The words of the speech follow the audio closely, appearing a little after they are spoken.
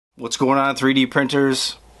What's going on, 3D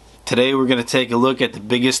printers? Today we're going to take a look at the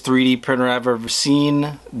biggest 3D printer I've ever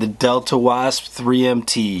seen, the Delta WASP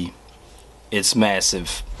 3mt. It's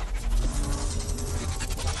massive.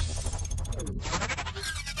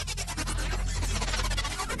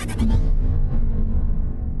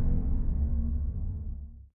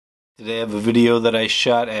 Today I have a video that I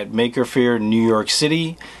shot at Maker Faire in New York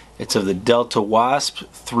City. It's of the Delta WASP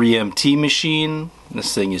 3mt machine.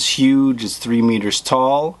 This thing is huge, it's 3 meters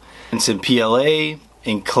tall. It's in PLA,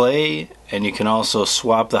 in clay, and you can also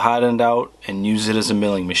swap the hot end out and use it as a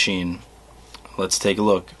milling machine. Let's take a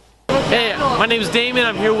look. Hey, my name is Damon.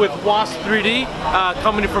 I'm here with Wasp 3D,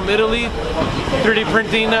 company from Italy, 3D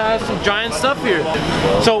printing some giant stuff here.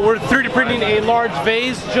 So we're 3D printing a large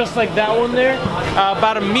vase, just like that one there,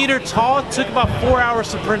 about 1 meter tall. It took about 4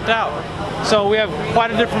 hours to print out. So we have quite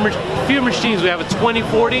a few machines. We have a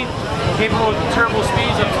 2040, capable of turbo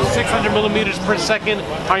speeds up to 600 millimeters per second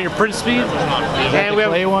on your print speed. And we have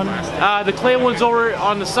the clay one? The clay one's over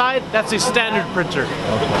on the side. That's a standard printer.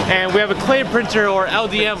 And we have a clay printer, or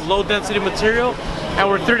LDM, low density material. And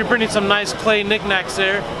we're 3D printing some nice clay knickknacks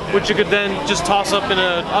there, which you could then just toss up in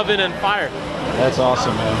an oven and fire. That's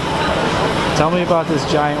awesome, man. Tell me about this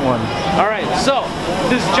giant one. Alright, so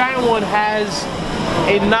this giant one has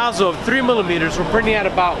a nozzle of 3 millimeters. We're printing at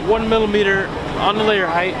about 1 millimeter on the layer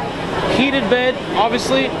height. Heated bed,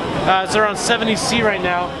 obviously, it's around 70 C right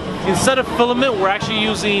now. Instead of filament, we're actually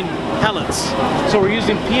using pellets. So we're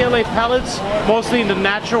using PLA pellets, mostly in the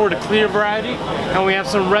natural or the clear variety, and we have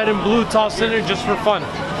some red and blue tossed in there just for fun.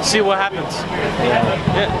 See what happens. Yeah.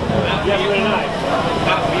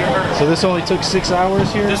 So this only took 6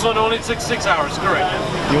 hours here? This one only took 6 hours, correct.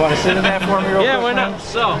 You want to sit in that for me real quick? Yeah, why not?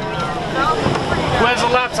 So, who has a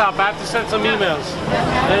laptop? I have to send some emails.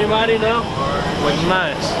 Anybody know?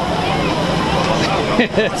 Nice.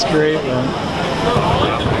 That's great, man.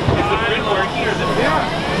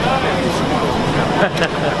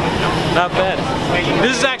 Not bad.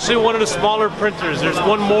 This is actually one of the smaller printers. There's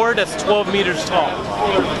one more that's 12 meters tall.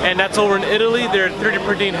 And that's over in Italy. They're 3D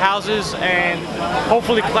printing houses and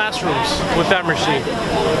hopefully classrooms with that machine.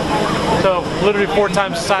 So literally 4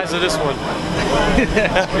 times the size of this one.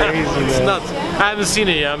 That's crazy, man. It's nuts. I haven't seen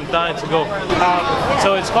it yet. I'm dying to go.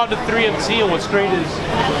 So it's called the 3mt, and what's great is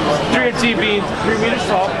 3mt being 3 meters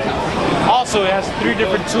tall. Also, it has 3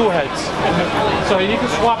 different tool heads. So you can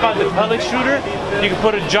swap out the pellet shooter. You can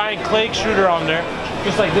put a giant clay extruder on there,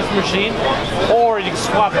 just like this machine. Or you can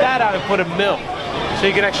swap that out and put a mill. So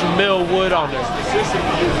you can actually mill wood on there.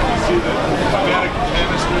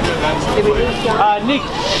 Nick,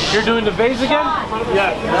 you're doing the vase again?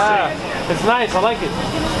 Yeah. It's nice. I like it.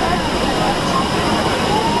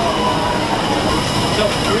 So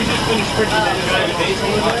we just finished printing that giant vase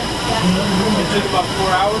over there. It took about 4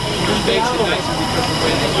 hours. Just bakes it nice and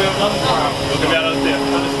we have another 4 hours. So we got us there.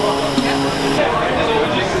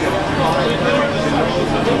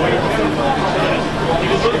 You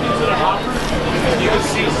can look into the hopper. You can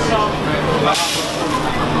see some.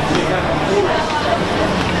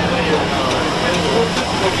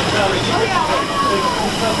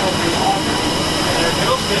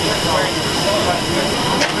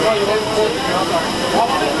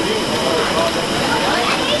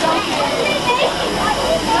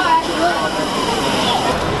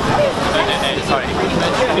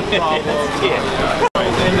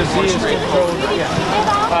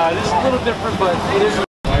 This is a little different, but it is.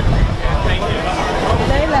 Thank you.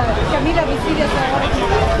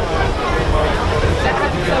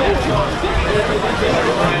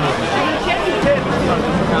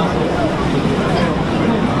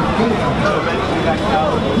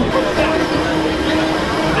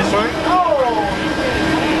 This one?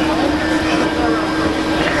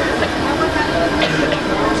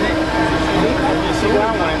 You see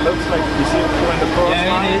that one? It looks like you see it when the cross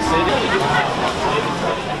line.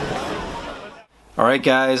 Alright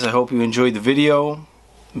guys, I hope you enjoyed the video.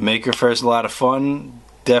 Maker Faire is a lot of fun.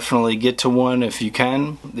 Definitely get to one if you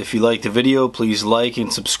can. If you liked the video, please like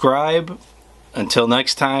and subscribe. Until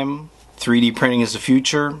next time, 3D printing is the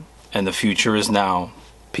future, and the future is now.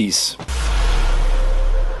 Peace.